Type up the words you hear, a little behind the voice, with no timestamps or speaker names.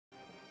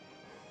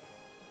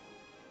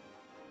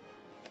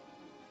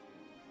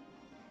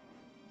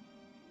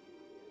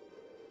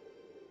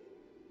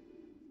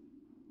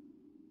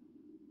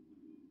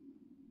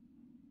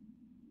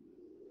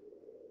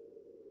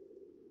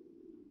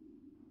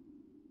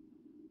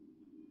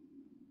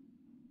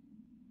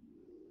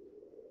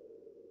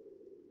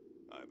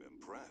I'm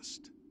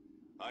impressed.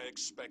 I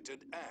expected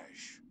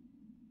Ash.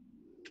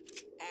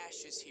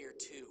 Ash is here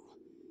too.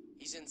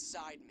 He's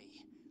inside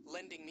me,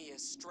 lending me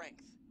his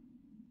strength.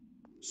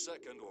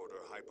 Second order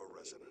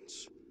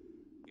hyperresonance.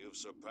 You've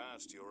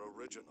surpassed your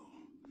original.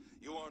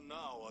 You are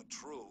now a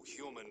true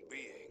human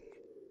being.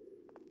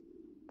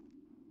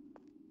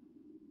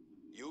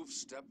 You've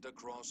stepped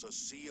across a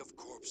sea of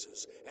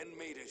corpses and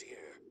made it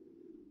here.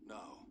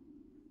 Now,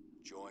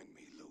 join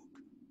me,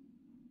 Luke.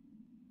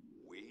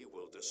 We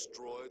will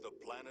destroy the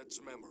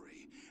planet's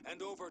memory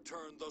and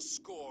overturn the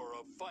score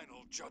of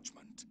final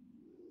judgment.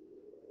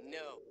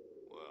 No.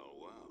 Well,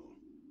 well.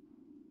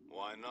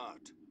 Why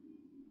not?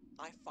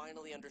 I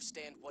finally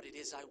understand what it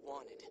is I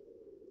wanted.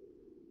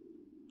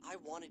 I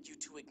wanted you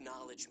to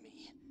acknowledge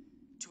me.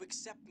 To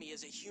accept me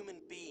as a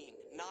human being,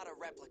 not a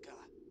replica.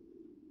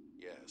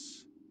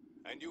 Yes.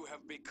 And you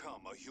have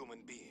become a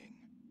human being.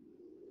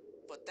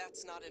 But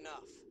that's not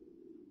enough.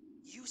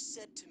 You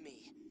said to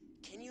me,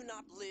 can you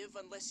not live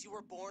unless you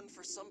were born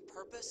for some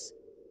purpose?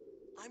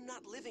 I'm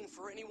not living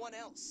for anyone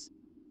else.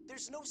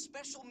 There's no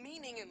special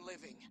meaning in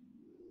living.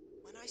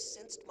 When I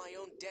sensed my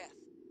own death,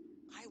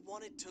 I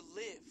wanted to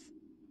live.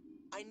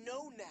 I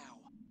know now.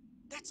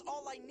 That's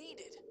all I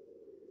needed.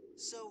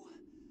 So,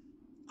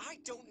 I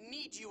don't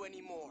need you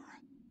anymore.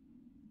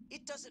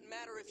 It doesn't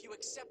matter if you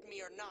accept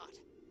me or not.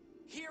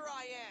 Here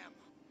I am,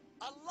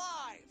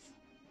 alive!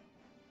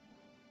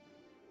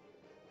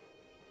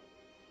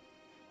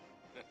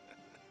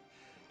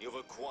 You've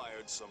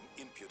acquired some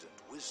impudent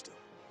wisdom.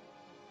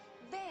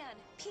 Van,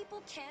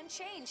 people can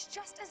change,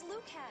 just as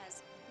Luke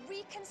has.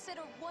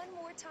 Reconsider one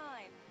more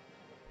time.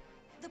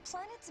 The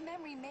planet's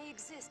memory may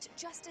exist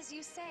just as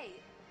you say,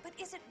 but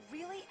is it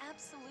really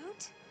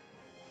absolute?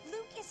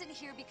 Luke isn't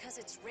here because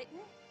it's written.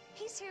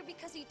 He's here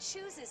because he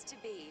chooses to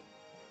be.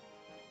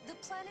 The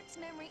planet's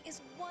memory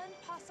is one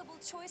possible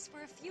choice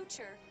for a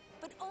future,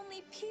 but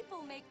only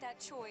people make that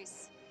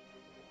choice.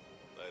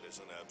 That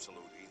isn't absolute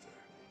either.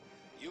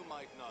 You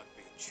might not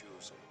be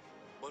choosing,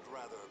 but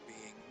rather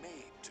being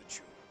made to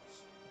choose.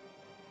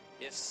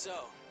 If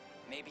so,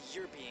 maybe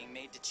you're being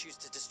made to choose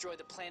to destroy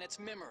the planet's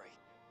memory.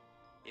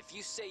 If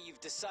you say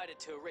you've decided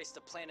to erase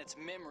the planet's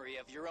memory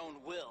of your own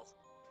will,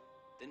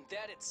 then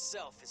that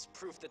itself is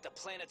proof that the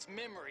planet's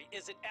memory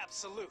isn't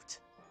absolute.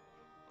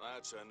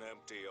 That's an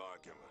empty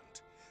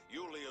argument.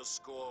 Yulia's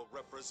score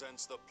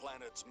represents the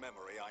planet's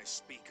memory I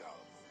speak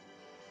of.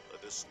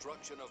 The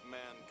destruction of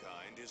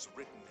mankind is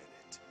written in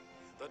it.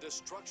 The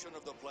destruction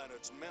of the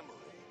planet's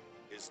memory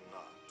is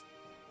not.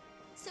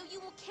 So you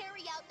will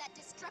carry out that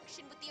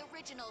destruction with the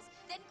originals,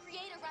 then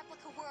create a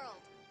replica world.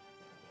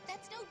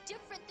 That's no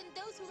different than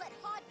those who let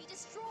Hod be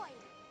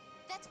destroyed.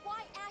 That's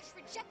why Ash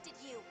rejected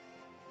you.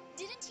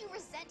 Didn't you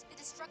resent the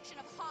destruction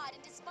of Hod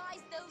and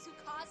despise those who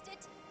caused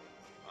it?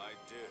 I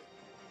did.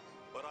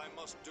 But I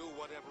must do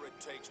whatever it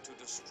takes to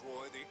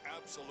destroy the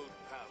absolute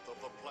path of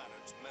the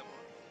planet's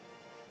memory.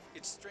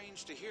 It's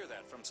strange to hear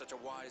that from such a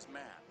wise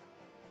man.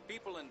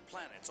 People and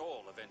planets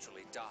all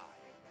eventually die.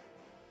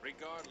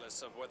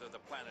 Regardless of whether the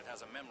planet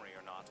has a memory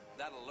or not,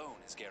 that alone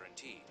is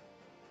guaranteed.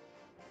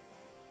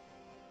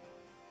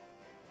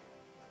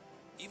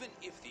 Even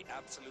if the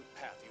absolute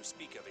path you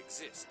speak of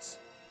exists,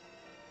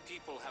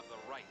 people have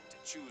the right to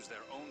choose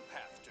their own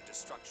path to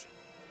destruction.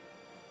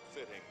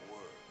 Fitting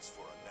words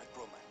for a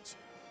necromancer.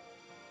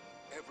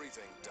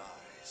 Everything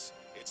dies.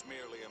 It's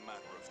merely a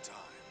matter of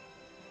time.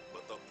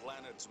 But the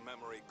planet's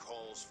memory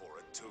calls for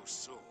it too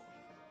soon.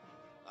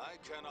 I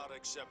cannot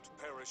accept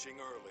perishing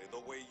early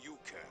the way you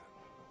can.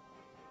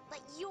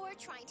 But you're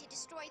trying to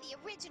destroy the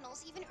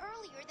originals even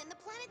earlier than the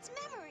planet's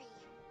memory.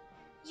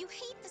 You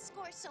hate the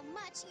score so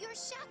much, you're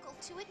shackled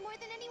to it more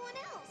than anyone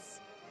else.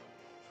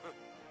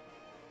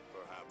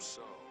 Perhaps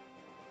so.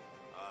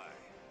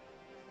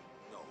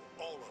 No,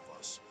 all of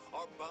us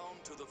are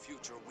bound to the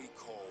future we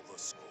call the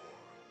score.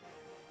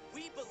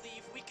 We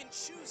believe we can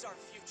choose our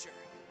future.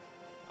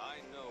 I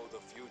know the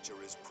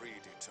future is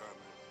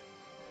predetermined.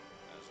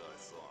 As I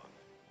thought.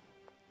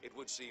 It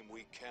would seem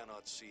we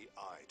cannot see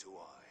eye to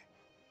eye.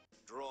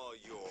 Draw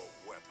your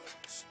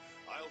weapons.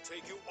 I'll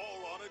take you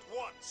all on at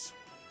once.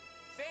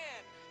 Van,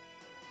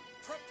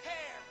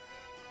 prepare!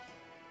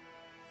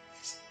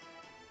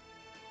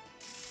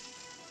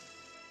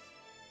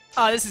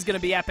 Oh, this is gonna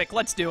be epic.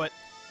 Let's do it.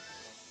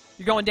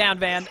 You're going down,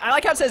 Van. I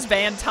like how it says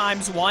Van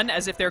 ×1,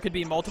 as if there could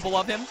be multiple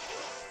of him.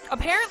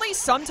 Apparently,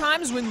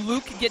 sometimes when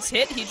Luke gets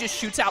hit, he just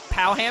shoots out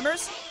pow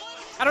hammers.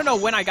 I don't know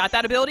when I got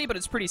that ability, but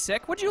it's pretty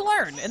sick. What'd you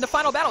learn? In the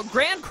final battle,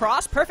 Grand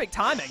Cross, perfect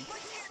timing.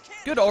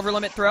 Good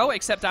overlimit throw,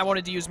 except I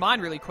wanted to use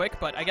mine really quick,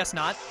 but I guess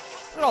not.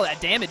 Look at all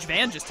that damage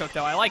Van just took,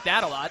 though. I like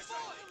that a lot.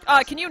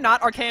 Can you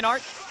not Arcane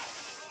Art?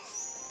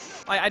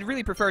 I'd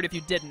really prefer it if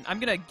you didn't. I'm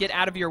gonna get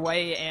out of your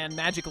way and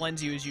Magic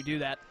Lens you as you do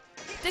that.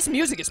 This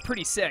music is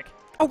pretty sick.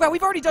 Oh god,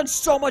 we've already done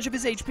so much of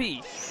his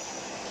HP.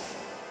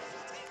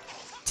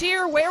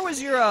 Tyr, where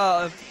was your,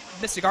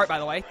 Mystic Art, by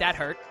the way? That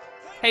hurt.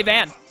 Hey,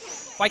 Van.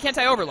 Why can't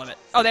I overlimit?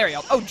 Oh, there we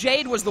go. Oh,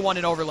 Jade was the one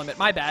in overlimit.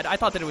 My bad. I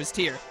thought that it was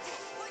Tyr.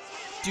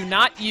 Do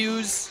not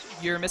use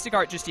your Mystic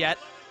Art just yet.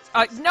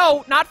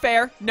 No, not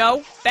fair.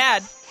 No,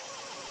 bad.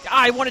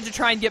 I wanted to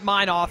try and get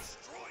mine off.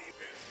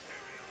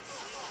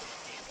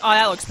 Oh,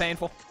 that looks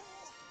painful.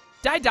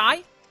 Did I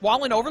die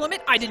while in overlimit?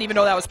 I didn't even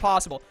know that was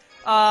possible.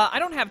 I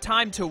don't have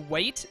time to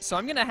wait, so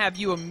I'm gonna have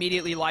you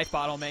immediately life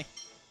bottle me.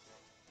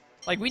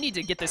 Like, we need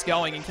to get this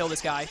going and kill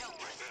this guy.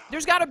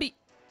 There's gotta be...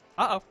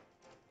 Uh-oh. I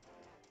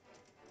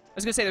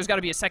was gonna say there's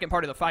gotta be a second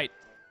part of the fight.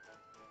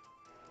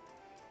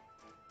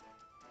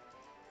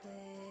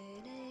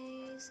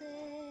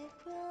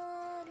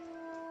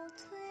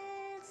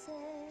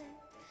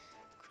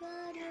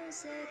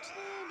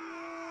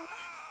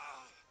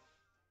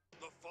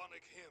 The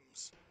phonic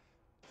hymns.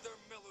 Their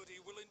melody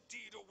will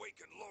indeed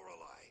awaken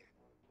Lorelei.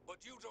 But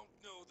you don't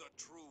know the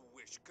true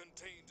wish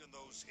contained in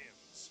those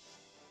hymns.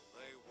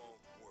 They won't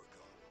work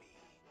on me.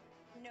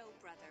 No,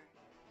 brother.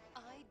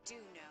 I do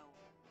know.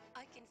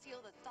 I can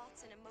feel the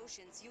thoughts and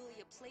emotions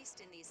Yulia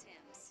placed in these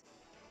hymns.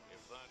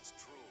 If that's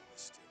true,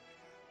 Mysteria,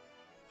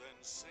 then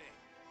sing.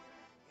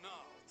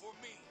 Now, for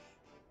me.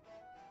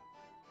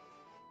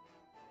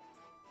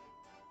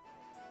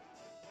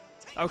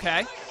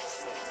 Okay.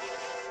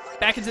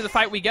 Back into the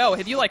fight we go.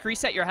 Have you, like,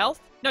 reset your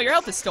health? No, your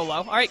health is still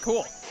low. Alright,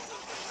 cool.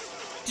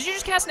 Did you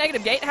just cast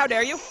Negative Gate? How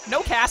dare you?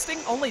 No casting,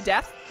 only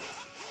death.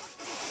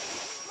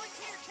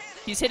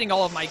 He's hitting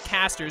all of my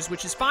casters,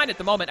 which is fine at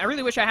the moment. I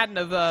really wish I hadn't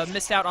have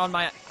missed out on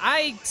my...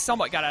 I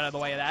somewhat got out of the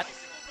way of that.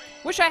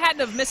 Wish I hadn't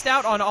have missed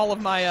out on all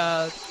of my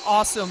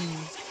awesome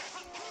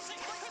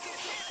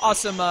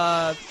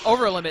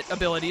overlimit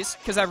abilities,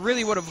 because I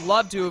really would have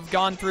loved to have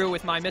gone through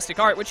with my Mystic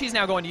Art, which he's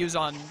now going to use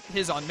on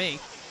me.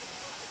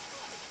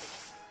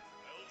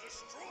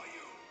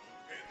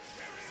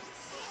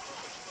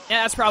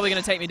 Yeah, that's probably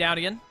going to take me down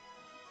again.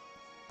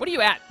 What are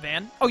you at,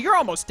 Van? Oh, you're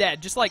almost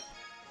dead. Just, like,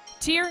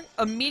 Tyr,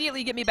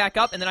 immediately get me back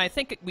up, and then I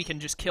think we can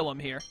just kill him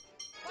here.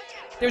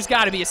 There's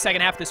got to be a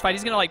second half of this fight.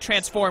 He's going to, like,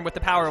 transform with the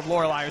power of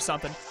Lorelei or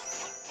something.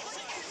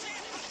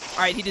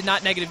 Alright, he did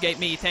not Negative Gate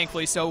me,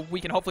 thankfully, so we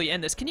can hopefully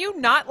end this. Can you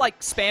not, like,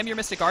 spam your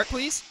Mystic Art,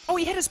 please? Oh,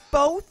 he hit us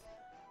both?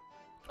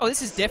 Oh,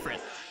 this is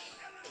different.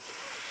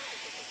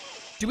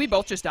 Do we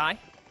both just die?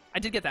 I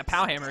did get that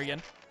POW hammer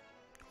again.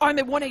 Oh, I'm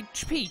at 1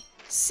 HP.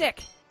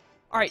 Sick.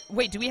 Alright,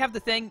 wait, do we have the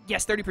thing?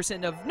 Yes,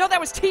 30% of... No, that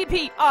was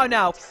TP! Oh,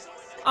 no.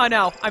 Oh,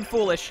 no. I'm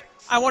foolish.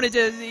 I wanted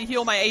to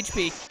heal my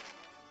HP.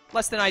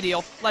 Less than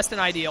ideal. Less than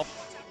ideal.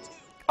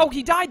 Oh,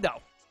 he died,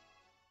 though.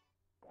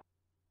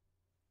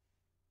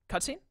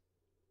 Cutscene?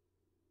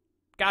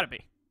 Gotta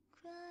be.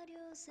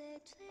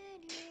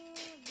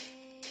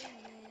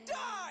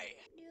 Die!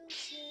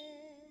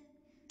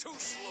 Too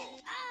slow.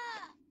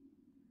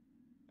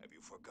 Have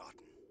you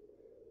forgotten?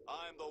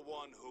 I'm the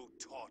one who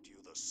taught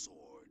you the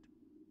sword.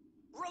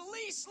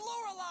 Release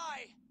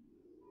Lorelei!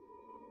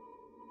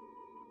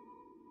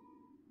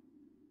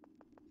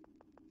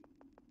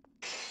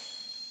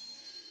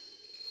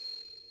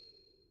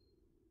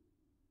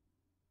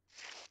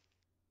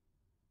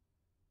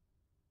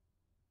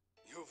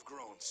 You've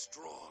grown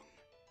strong.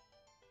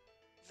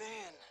 Van.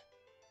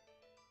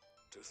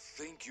 To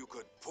think you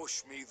could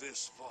push me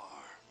this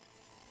far.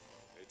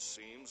 It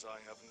seems I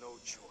have no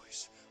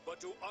choice but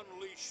to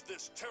unleash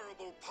this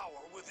terrible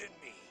power within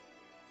me.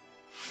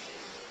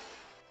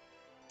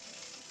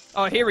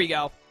 Oh, here we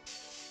go.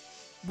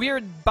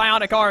 Weird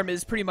bionic arm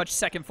is pretty much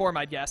second form,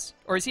 I'd guess.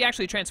 Or is he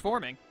actually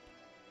transforming?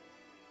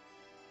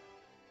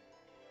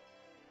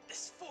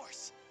 This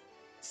force.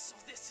 So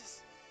this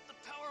is the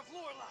power of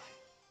Lorelei.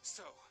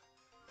 So,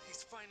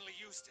 he's finally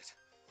used it.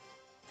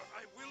 But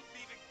I will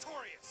be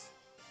victorious.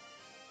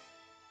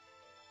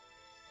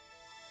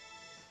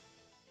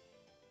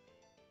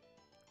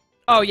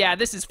 Oh, yeah,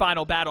 this is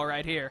final battle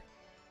right here.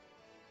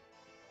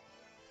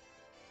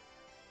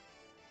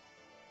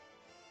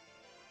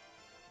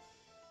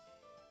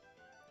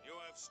 You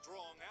have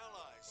strong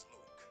allies,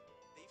 Luke.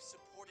 They've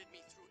supported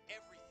me through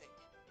everything.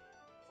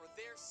 For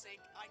their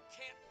sake, I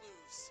can't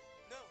lose.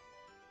 No.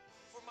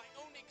 For my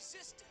own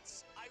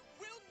existence, I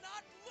will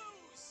not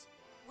lose!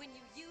 When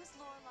you use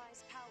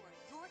Lorelei's power,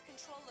 your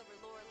control over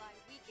Lorelei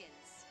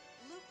weakens.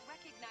 Luke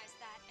recognized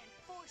that and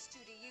forced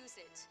you to use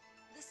it.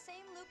 The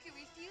same Luke you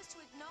refused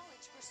to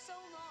acknowledge for so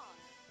long.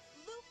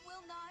 Luke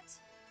will not...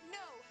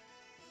 No!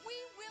 We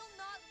will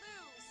not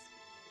lose!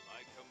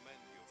 I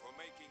commend you for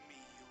making me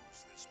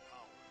use this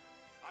power.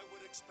 I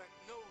would expect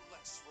no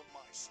less from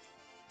my student.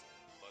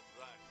 But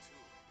that,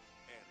 too,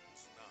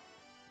 ends now.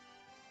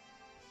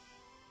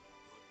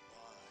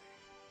 Goodbye.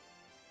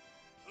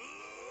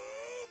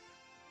 Luke!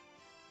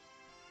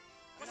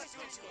 We're not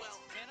doing too well,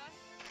 can I?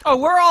 Oh,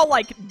 we're all,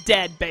 like,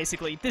 dead,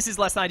 basically. This is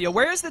less than ideal.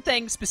 Where is the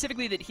thing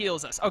specifically that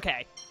heals us?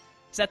 Okay.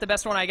 Is that the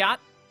best one I got?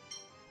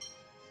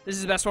 This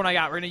is the best one I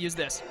got. We're gonna use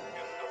this.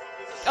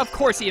 Of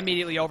course he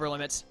immediately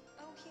overlimits.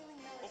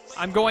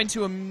 I'm going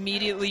to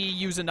immediately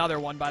use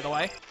another one, by the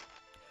way.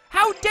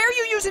 How dare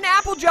you use an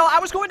apple gel? I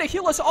was going to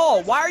heal us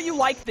all. Why are you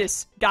like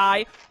this,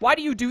 guy? Why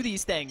do you do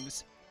these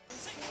things?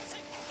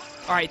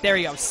 Alright, there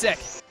you go. Sick.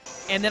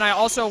 And then I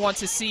also want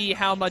to see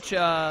how much,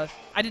 I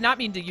did not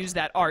mean to use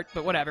that art,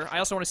 but whatever. I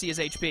also want to see his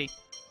HP.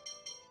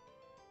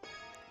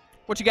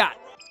 What you got?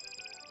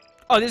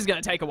 Oh, this is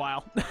going to take a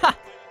while.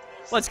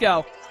 Let's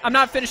go. I'm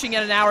not finishing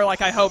in an hour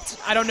like I hoped.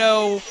 I don't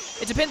know.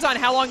 It depends on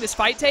how long this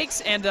fight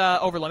takes and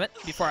over limit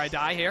before I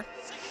die here.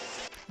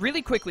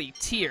 Really quickly,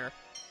 tier.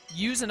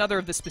 Use another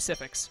of the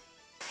specifics.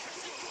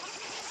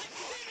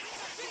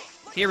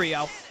 Here we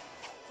go.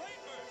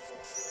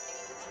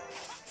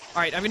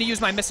 Alright, I'm going to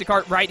use my Mystic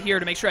Art right here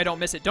to make sure I don't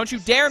miss it. Don't you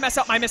dare mess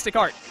up my Mystic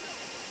Art.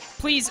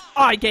 Please.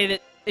 Oh, I gave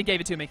it. It gave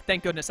it to me.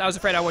 Thank goodness. I was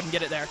afraid I wouldn't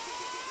get it there.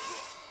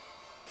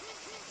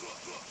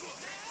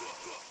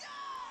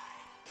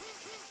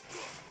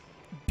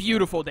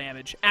 Beautiful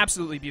damage.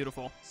 Absolutely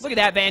beautiful. Look at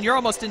that, Van. You're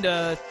almost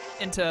into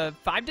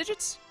 5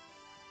 digits?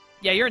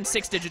 Yeah, you're in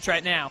 6 digits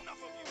right now.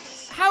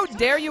 How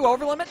dare you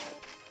overlimit?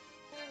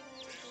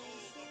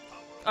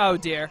 Oh,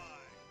 dear.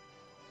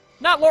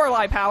 Not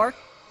Lorelei power.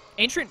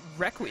 Ancient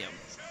Requiem.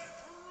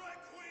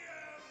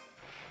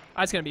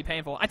 That's going to be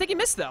painful. I think he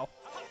missed, though.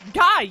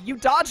 Guy, you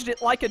dodged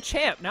it like a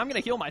champ. Now I'm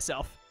going to heal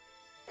myself.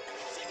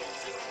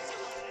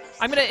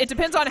 It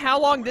depends on how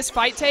long this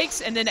fight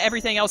takes, and then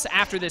everything else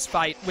after this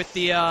fight with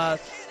the, I'm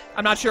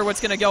not sure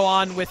what's going to go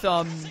on with,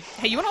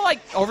 hey, you want to,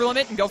 like,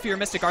 overlimit and go for your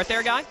Mystic Art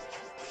there, guy?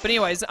 But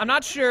anyways, I'm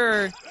not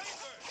sure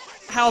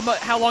how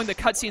long the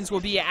cutscenes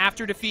will be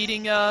after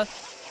defeating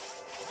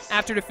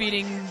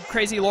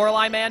Crazy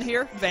Lorelei Man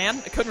here, Van.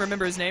 I couldn't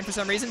remember his name for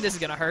some reason. This is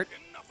going to hurt.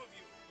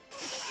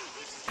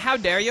 How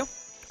dare you?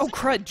 Oh,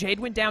 crud, Jade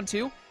went down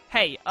too?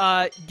 Hey,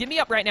 get me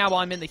up right now while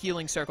I'm in the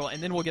healing circle,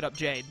 and then we'll get up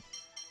Jade.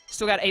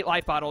 Still got 8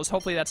 life bottles.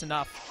 Hopefully that's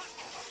enough.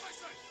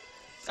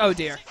 Oh,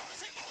 dear.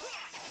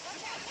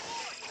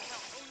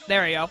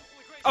 There we go.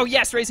 Oh,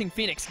 yes, Raising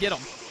Phoenix. Get him.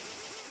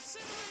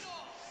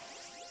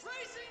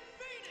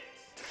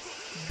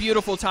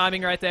 Beautiful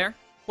timing right there.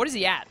 What is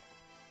he at?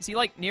 Is he,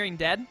 like, nearing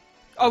dead?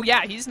 Oh,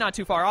 yeah, he's not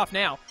too far off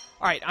now.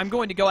 All right, I'm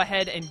going to go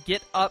ahead and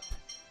get up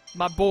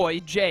my boy,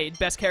 Jade,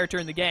 best character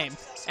in the game.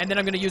 And then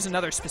I'm going to use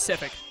another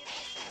specific.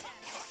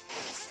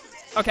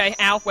 Okay,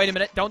 ow, wait a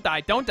minute. Don't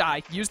die. Don't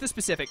die. Use the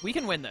specific. We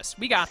can win this.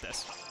 We got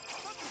this.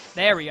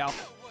 There we go.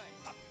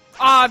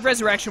 Ah,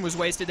 Resurrection was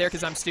wasted there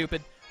because I'm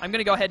stupid. I'm going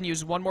to go ahead and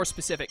use one more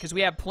specific because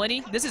we have plenty.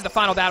 This is the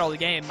final battle of the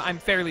game. I'm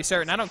fairly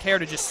certain. I don't care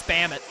to just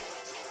spam it.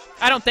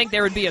 I don't think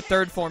there would be a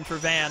third form for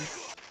Van.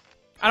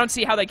 I don't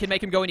see how they can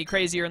make him go any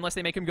crazier unless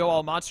they make him go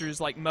all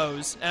monsters like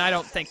Moe's, and I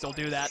don't think they'll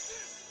do that.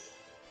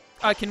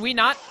 Can we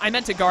not? I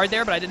meant to guard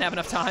there, but I didn't have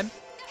enough time.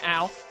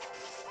 Ow.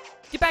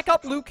 Get back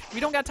up, Luke. We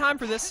don't got time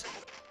for this.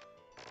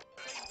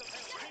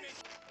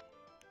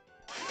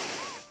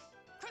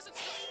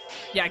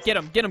 Yeah, get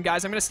him,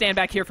 guys. I'm going to stand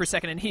back here for a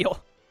second and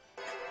heal.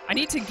 I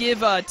need to give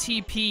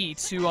TP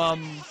to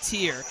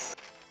Tyr.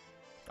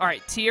 All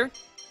right, Tyr,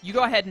 you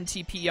go ahead and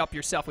TP up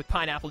yourself with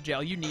pineapple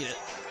gel. You need it.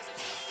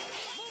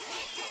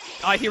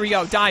 Here we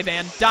go. Die,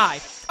 Van. Die.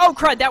 Oh,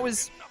 crud. That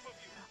was...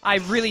 I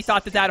really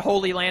thought that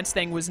Holy Lance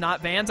thing was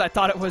not Van's. I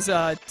thought it was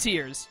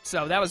Tyr's.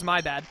 So that was my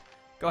bad.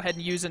 Go ahead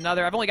and use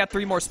another. I've only got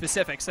 3 more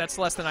specifics. That's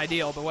less than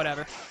ideal, but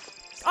whatever.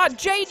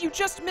 Jade, you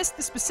just missed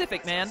the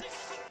specific, man.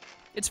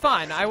 It's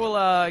fine. I will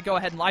go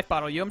ahead and life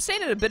bottle you. I'm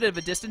staying at a bit of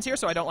a distance here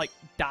so I don't, like,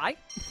 die.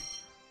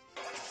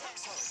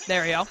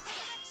 There we go.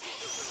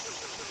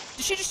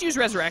 Did she just use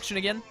Resurrection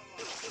again?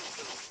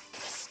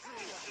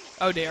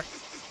 Oh, dear.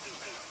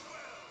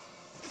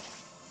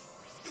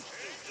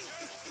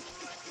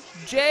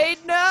 Jade,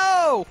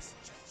 no!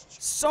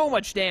 So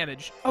much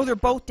damage. Oh, they're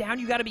both down?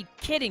 You gotta be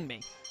kidding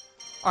me.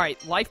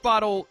 Alright, life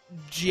bottle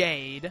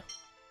Jade.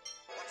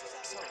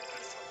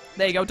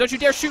 There you go. Don't you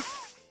dare shoot!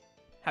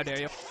 How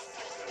dare you.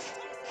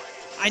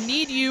 I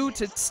need you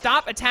to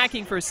stop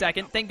attacking for a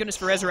second. Thank goodness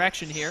for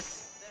Resurrection here.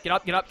 Get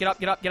up, get up, get up,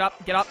 get up, get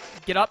up, get up,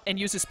 get up, and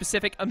use a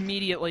specific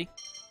immediately.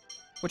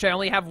 Which I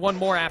only have 1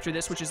 more after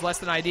this, which is less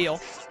than ideal.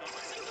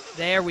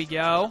 There we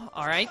go.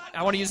 Alright,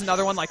 I want to use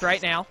another one, like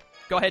right now.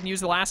 Go ahead and use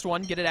the last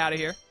one. Get it out of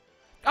here.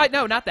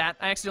 No, not that.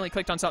 I accidentally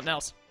clicked on something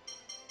else.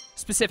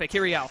 Specific.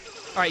 Here we go. All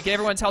right, get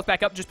everyone's health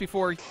back up just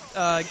before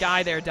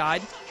Guy there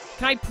died.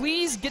 Can I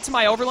please get to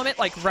my overlimit,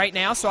 like, right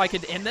now so I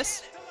could end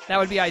this? That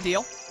would be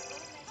ideal. What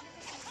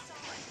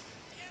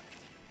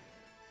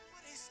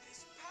is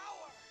this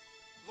power?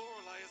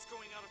 Lorelei is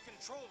going out of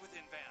control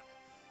within Van.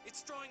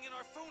 It's drawing in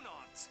our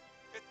phonons.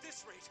 At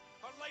this rate,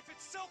 our life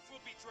itself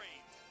will be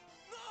drained.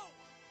 No!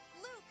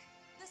 Luke,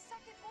 the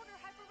second order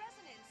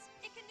hyperresonance.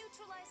 It can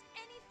neutralize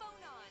any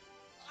phonon.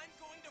 I'm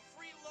going to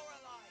free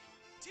Lorelei.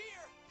 Tyr,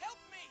 help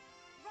me!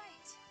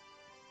 Right.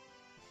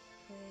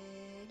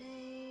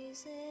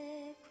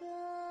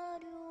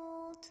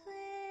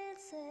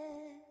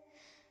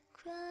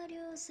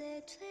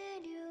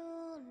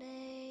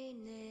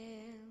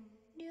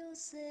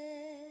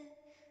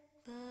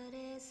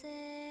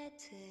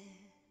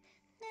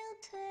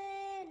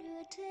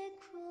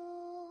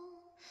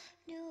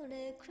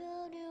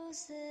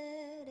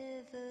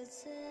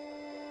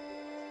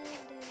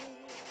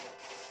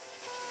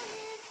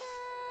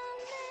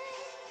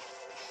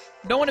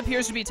 No one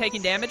appears to be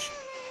taking damage.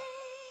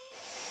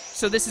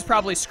 So this is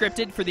probably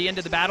scripted for the end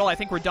of the battle. I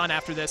think we're done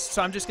after this.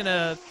 So I'm just going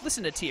to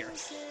listen to Tyr.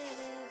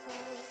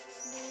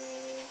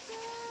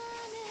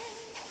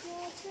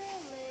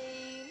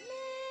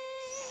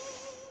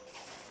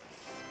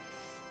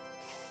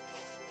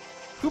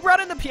 Who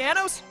brought in the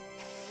pianos?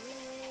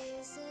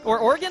 Or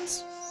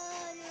organs?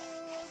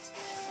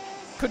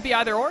 Could be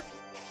either or.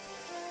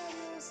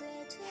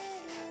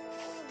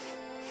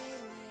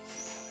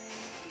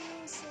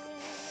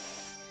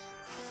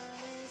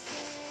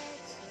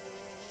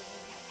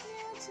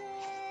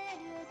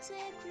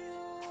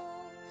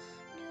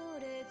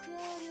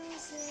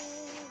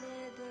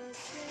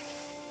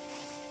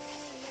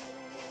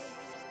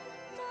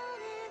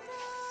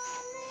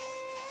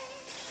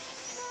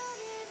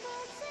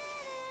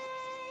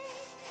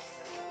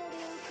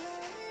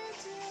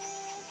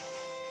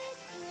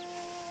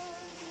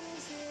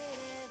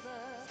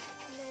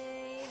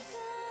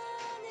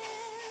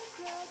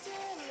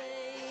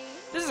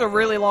 This is a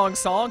really long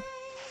song.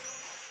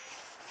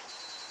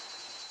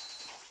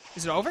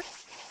 Is it over?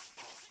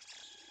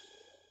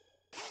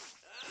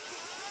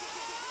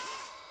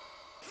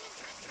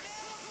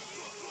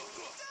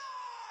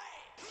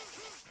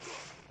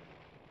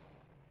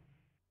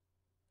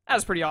 That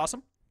was pretty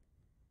awesome.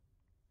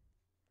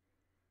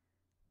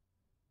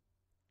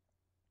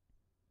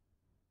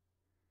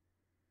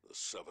 The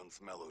seventh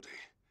melody.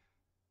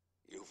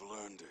 You've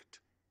learned it,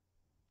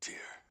 dear.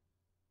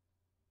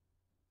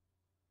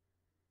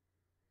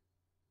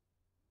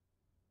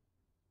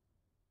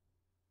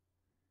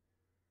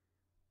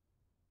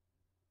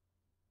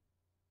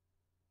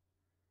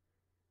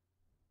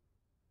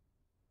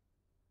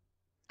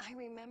 I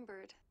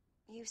remembered.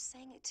 You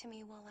sang it to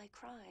me while I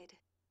cried.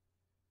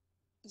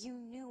 You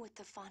knew what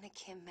the phonic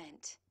hymn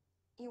meant.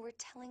 You were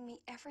telling me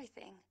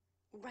everything,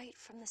 right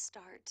from the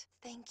start.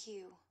 Thank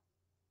you,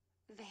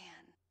 Van.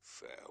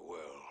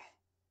 Farewell,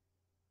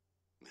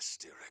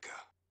 Mysterica.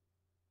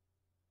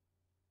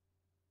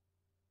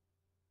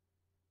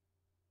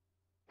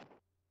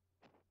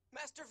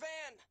 Master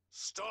Van!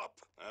 Stop!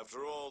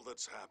 After all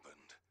that's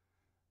happened,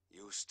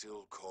 you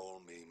still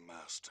call me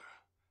Master.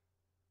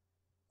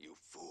 You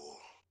fool.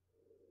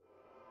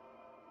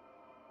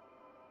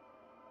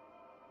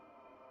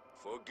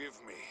 Forgive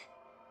me,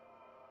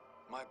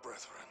 my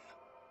brethren.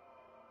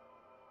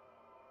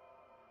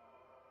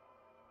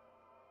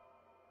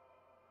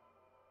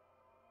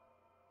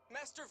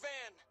 Master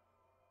Van!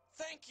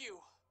 Thank you!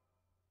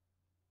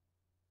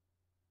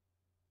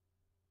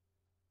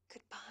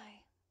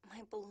 Goodbye,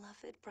 my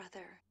beloved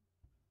brother.